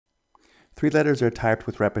Three letters are typed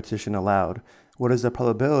with repetition allowed. What is the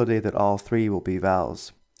probability that all three will be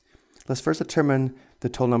vowels? Let's first determine the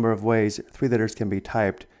total number of ways three letters can be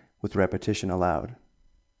typed with repetition allowed.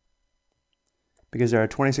 Because there are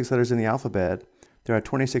 26 letters in the alphabet, there are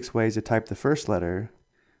 26 ways to type the first letter,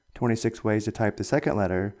 26 ways to type the second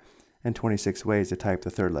letter, and 26 ways to type the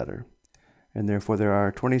third letter. And therefore there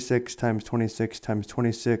are 26 times 26 times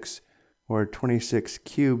 26, or 26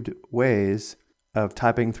 cubed ways of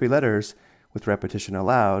typing three letters with repetition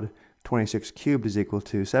allowed. 26 cubed is equal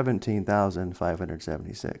to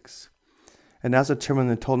 17,576. And now let's determine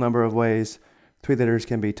the total number of ways three letters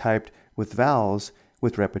can be typed with vowels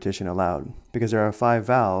with repetition allowed. Because there are 5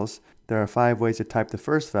 vowels, there are 5 ways to type the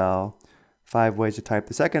first vowel, 5 ways to type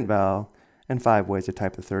the second vowel, and 5 ways to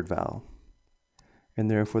type the third vowel.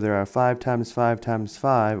 And therefore there are 5 times 5 times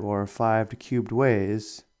 5, or 5 cubed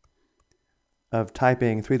ways of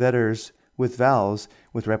typing three letters with vowels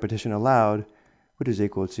with repetition allowed, which is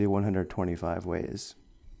equal to 125 ways.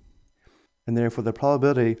 And therefore the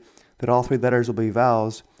probability that all three letters will be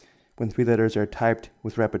vowels when three letters are typed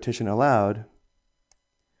with repetition allowed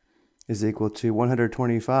is equal to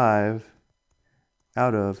 125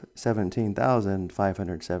 out of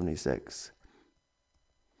 17,576.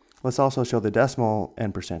 Let's also show the decimal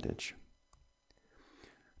and percentage.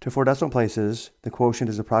 To 4 decimal places, the quotient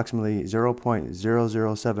is approximately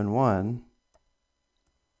 0.0071,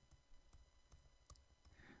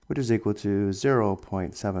 which is equal to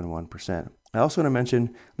 0.71%. I also want to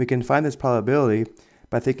mention we can find this probability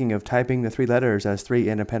by thinking of typing the three letters as 3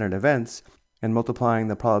 independent events and multiplying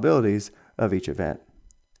the probabilities of each event.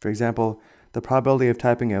 For example, the probability of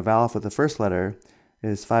typing a vowel for the first letter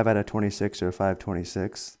is 5 out of 26, or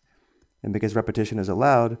 5/26. And because repetition is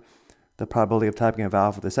allowed, the probability of typing a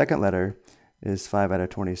vowel for the second letter is 5 out of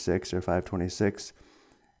 26, or 5/26.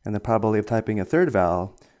 And the probability of typing a third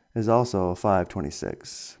vowel is also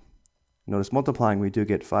 5/26. Notice multiplying, we do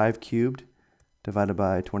get 5 cubed divided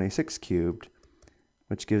by 26 cubed,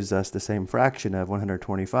 which gives us the same fraction of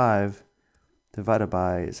 125 divided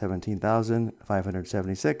by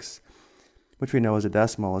 17,576, which we know as a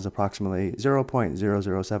decimal is approximately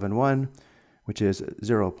 0.0071, which is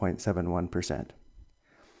 0.71%.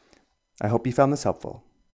 I hope you found this helpful.